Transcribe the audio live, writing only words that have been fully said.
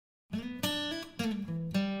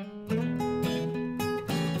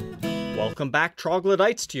Welcome back,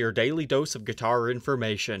 troglodytes, to your daily dose of guitar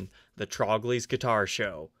information, the Trogly's Guitar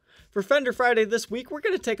Show. For Fender Friday this week, we're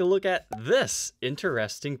going to take a look at this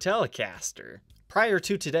interesting Telecaster. Prior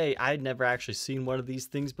to today, I'd never actually seen one of these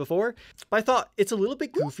things before, but I thought it's a little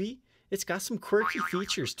bit goofy, it's got some quirky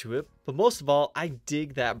features to it, but most of all, I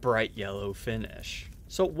dig that bright yellow finish.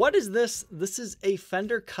 So what is this? This is a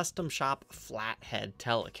Fender Custom Shop Flathead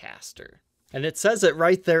Telecaster. And it says it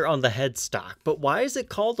right there on the headstock, but why is it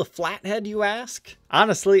called a flathead, you ask?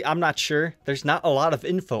 Honestly, I'm not sure. There's not a lot of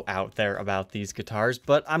info out there about these guitars,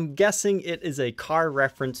 but I'm guessing it is a car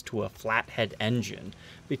reference to a Flathead Engine,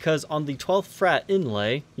 because on the 12th fret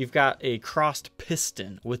inlay, you've got a crossed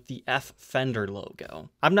piston with the F Fender logo.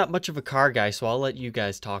 I'm not much of a car guy, so I'll let you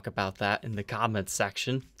guys talk about that in the comments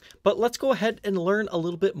section, but let's go ahead and learn a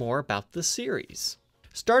little bit more about this series.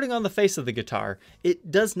 Starting on the face of the guitar,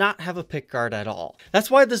 it does not have a pickguard at all.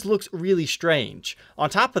 That's why this looks really strange. On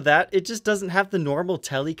top of that, it just doesn't have the normal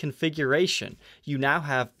Tele configuration. You now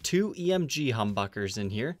have two EMG humbuckers in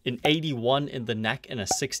here, an 81 in the neck and a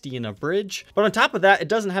 60 in a bridge. But on top of that, it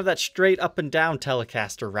doesn't have that straight up and down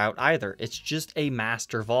Telecaster route either. It's just a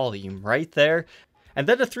master volume right there. And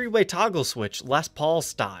then a three-way toggle switch, Les Paul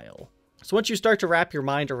style. So once you start to wrap your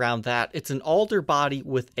mind around that, it's an alder body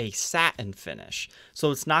with a satin finish.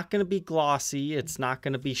 So it's not going to be glossy, it's not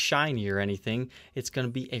going to be shiny or anything. It's going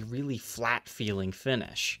to be a really flat feeling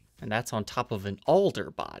finish. And that's on top of an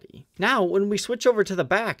alder body. Now, when we switch over to the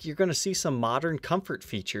back, you're going to see some modern comfort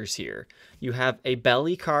features here. You have a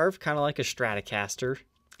belly carve, kind of like a Stratocaster,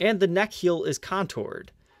 and the neck heel is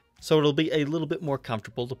contoured. So it'll be a little bit more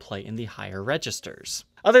comfortable to play in the higher registers.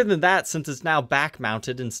 Other than that, since it's now back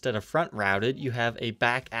mounted instead of front routed, you have a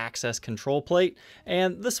back access control plate,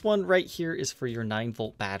 and this one right here is for your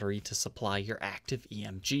 9-volt battery to supply your active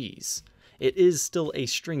EMGs. It is still a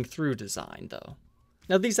string through design though.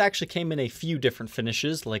 Now these actually came in a few different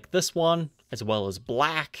finishes like this one, as well as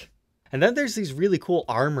black. And then there's these really cool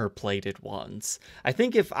armor plated ones. I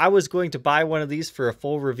think if I was going to buy one of these for a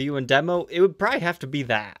full review and demo, it would probably have to be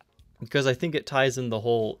that, because I think it ties in the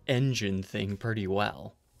whole engine thing pretty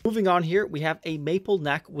well. Moving on here, we have a maple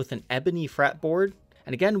neck with an ebony fretboard.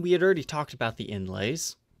 And again, we had already talked about the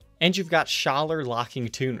inlays. And you've got Schaller locking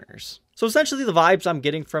tuners. So essentially the vibes I'm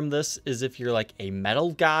getting from this is if you're like a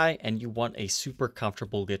metal guy and you want a super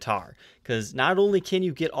comfortable guitar. Because not only can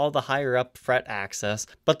you get all the higher up fret access,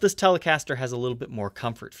 but this Telecaster has a little bit more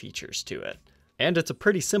comfort features to it. And it's a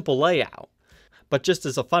pretty simple layout. But just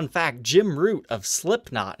as a fun fact, Jim Root of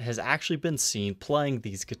Slipknot has actually been seen playing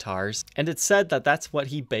these guitars, and it's said that that's what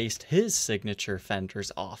he based his signature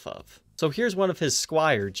Fenders off of. So here's one of his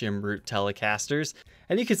Squire Jim Root Telecasters,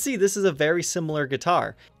 and you can see this is a very similar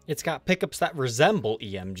guitar. It's got pickups that resemble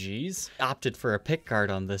EMGs. Opted for a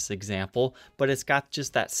pickguard on this example, but it's got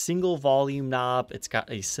just that single volume knob. It's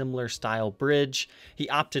got a similar style bridge. He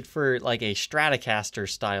opted for like a Stratocaster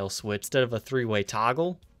style switch instead of a three-way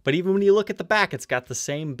toggle. But even when you look at the back, it's got the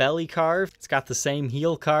same belly carve, it's got the same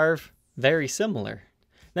heel carve, very similar.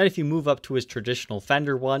 Then if you move up to his traditional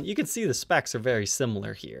Fender one, you can see the specs are very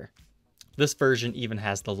similar here. This version even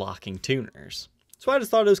has the locking tuners. So I just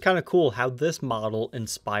thought it was kind of cool how this model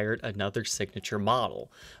inspired another signature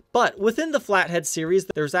model. But within the Flathead series,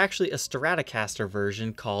 there's actually a Stratocaster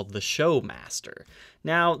version called the Showmaster.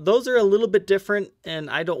 Now, those are a little bit different, and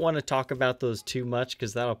I don't want to talk about those too much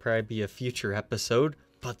because that'll probably be a future episode.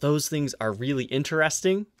 But those things are really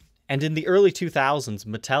interesting. And in the early 2000s,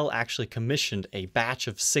 Mattel actually commissioned a batch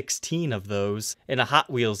of 16 of those in a Hot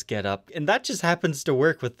Wheels getup, and that just happens to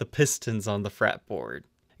work with the pistons on the fretboard.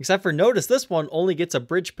 Except for notice this one only gets a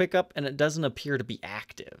bridge pickup and it doesn't appear to be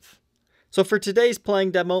active. So for today's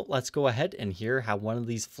playing demo, let's go ahead and hear how one of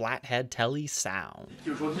these Flathead Teles sound.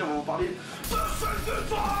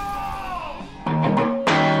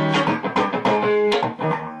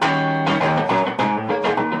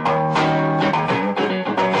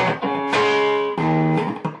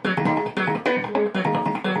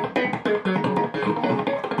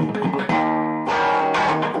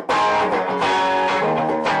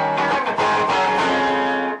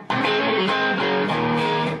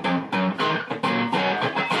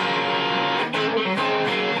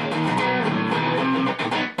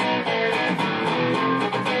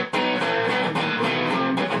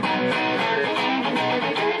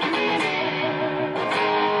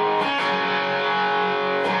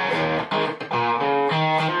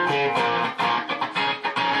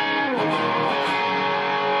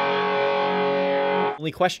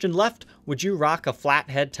 Only question left, would you rock a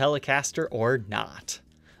Flathead Telecaster or not?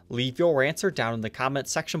 Leave your answer down in the comment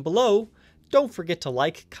section below. Don't forget to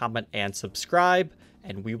like, comment, and subscribe,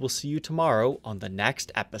 and we will see you tomorrow on the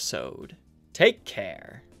next episode. Take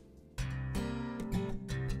care.